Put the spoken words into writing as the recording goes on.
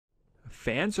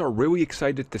fans are really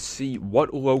excited to see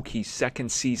what Loki's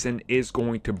second season is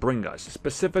going to bring us,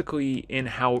 specifically in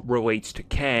how it relates to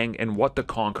Kang and what the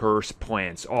Conqueror's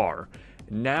plans are.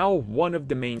 Now, one of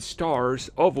the main stars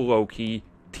of Loki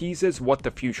teases what the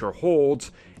future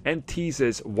holds and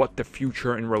teases what the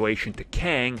future in relation to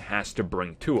Kang has to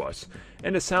bring to us.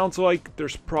 And it sounds like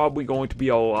there's probably going to be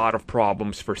a lot of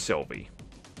problems for Sylvie.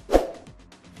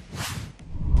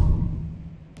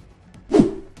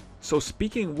 So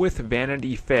speaking with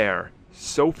Vanity Fair,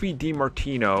 Sophie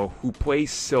DiMartino, who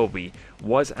plays Sylvie,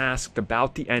 was asked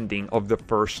about the ending of the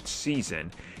first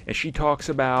season, and she talks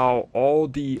about all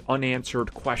the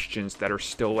unanswered questions that are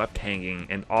still left hanging,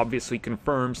 and obviously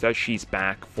confirms that she's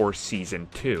back for season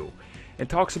 2, and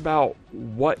talks about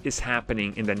what is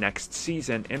happening in the next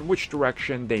season and which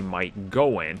direction they might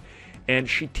go in, and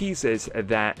she teases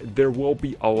that there will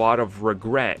be a lot of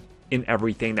regret in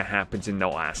everything that happens in the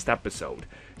last episode,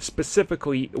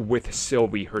 specifically with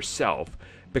Sylvie herself,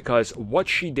 because what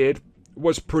she did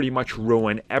was pretty much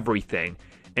ruin everything,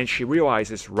 and she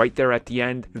realizes right there at the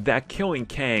end that killing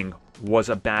Kang was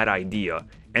a bad idea,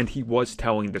 and he was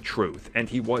telling the truth, and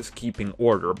he was keeping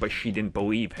order, but she didn't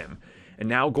believe him. And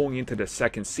now going into the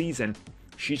second season,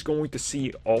 she's going to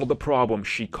see all the problems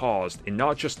she caused in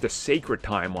not just the sacred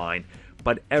timeline,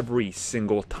 but every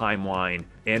single timeline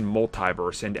and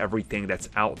multiverse and everything that's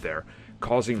out there,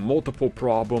 causing multiple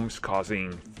problems,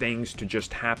 causing things to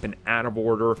just happen out of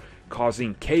order,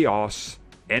 causing chaos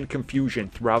and confusion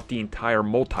throughout the entire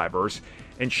multiverse,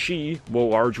 and she will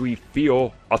largely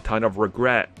feel a ton of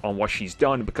regret on what she's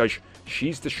done because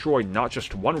she's destroyed not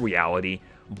just one reality,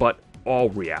 but all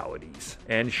realities.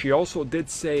 And she also did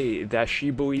say that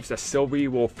she believes that Sylvie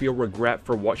will feel regret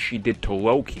for what she did to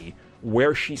Loki,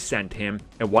 where she sent him,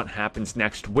 and what happens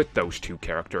next with those two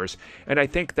characters. And I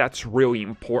think that's really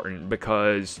important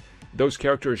because those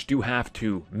characters do have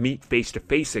to meet face to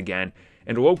face again,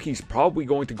 and Loki's probably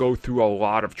going to go through a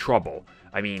lot of trouble.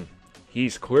 I mean,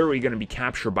 he's clearly going to be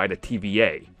captured by the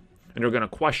TVA, and they're going to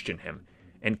question him.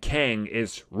 And Kang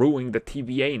is ruling the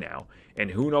TVA now, and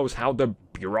who knows how the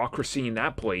bureaucracy in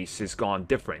that place has gone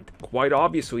different. Quite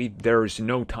obviously, there's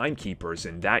no timekeepers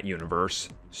in that universe,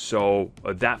 so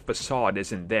that facade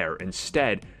isn't there.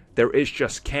 Instead, there is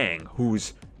just Kang,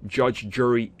 who's judge,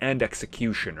 jury, and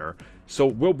executioner. So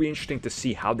it will be interesting to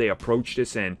see how they approach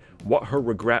this and what her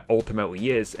regret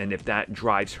ultimately is, and if that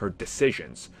drives her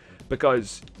decisions.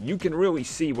 Because you can really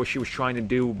see what she was trying to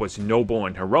do was noble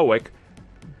and heroic,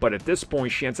 but at this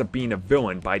point she ends up being a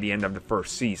villain by the end of the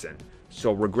first season.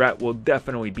 So regret will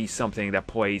definitely be something that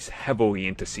plays heavily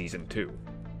into season 2.